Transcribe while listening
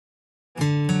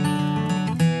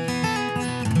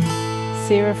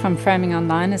Sarah from Framing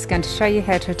Online is going to show you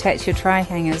how to attach your try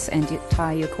hangers and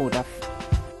tie your cord off.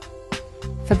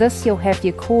 For this you'll have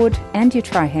your cord and your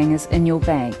try hangers in your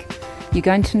bag. You're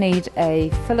going to need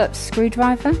a Phillips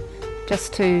screwdriver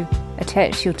just to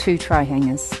attach your two try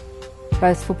hangers.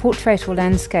 Both for portrait or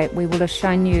landscape we will have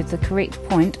shown you the correct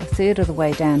point a third of the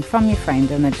way down from your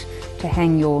framed image to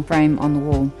hang your frame on the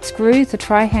wall. Screw the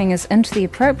try hangers into the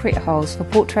appropriate holes for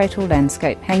portrait or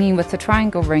landscape, hanging with the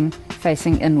triangle ring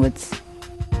facing inwards.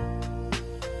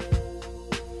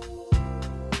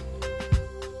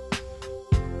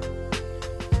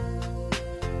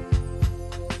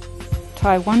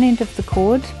 Tie one end of the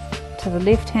cord to the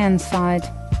left hand side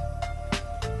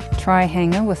try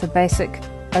hanger with a basic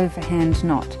overhand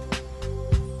knot.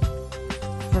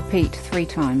 Repeat 3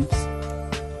 times.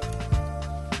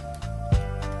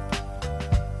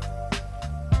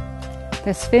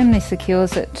 This firmly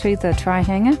secures it to the try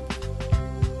hanger.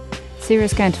 Sarah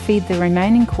is going to feed the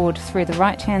remaining cord through the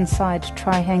right hand side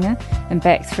try hanger and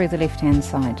back through the left hand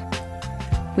side.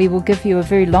 We will give you a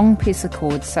very long piece of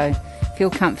cord, so feel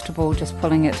comfortable just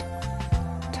pulling it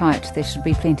tight. There should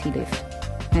be plenty left.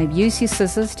 Now use your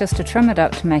scissors just to trim it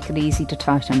up to make it easy to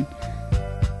tighten.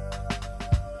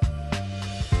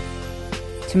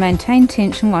 To maintain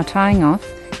tension while tying off,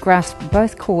 grasp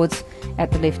both cords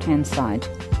at the left hand side.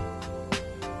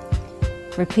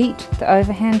 Repeat the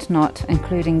overhand knot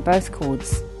including both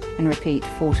cords and repeat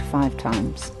 4 to 5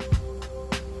 times.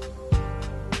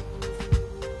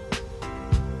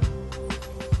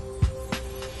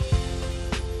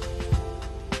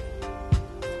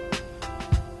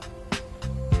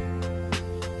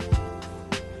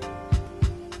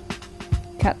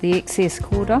 Cut the excess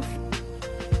cord off.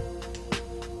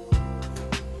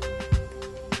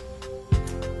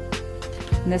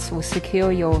 And this will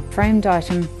secure your framed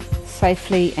item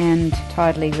safely and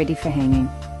tidily ready for hanging.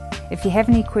 If you have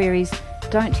any queries,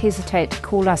 don't hesitate to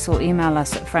call us or email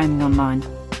us at Framing Online.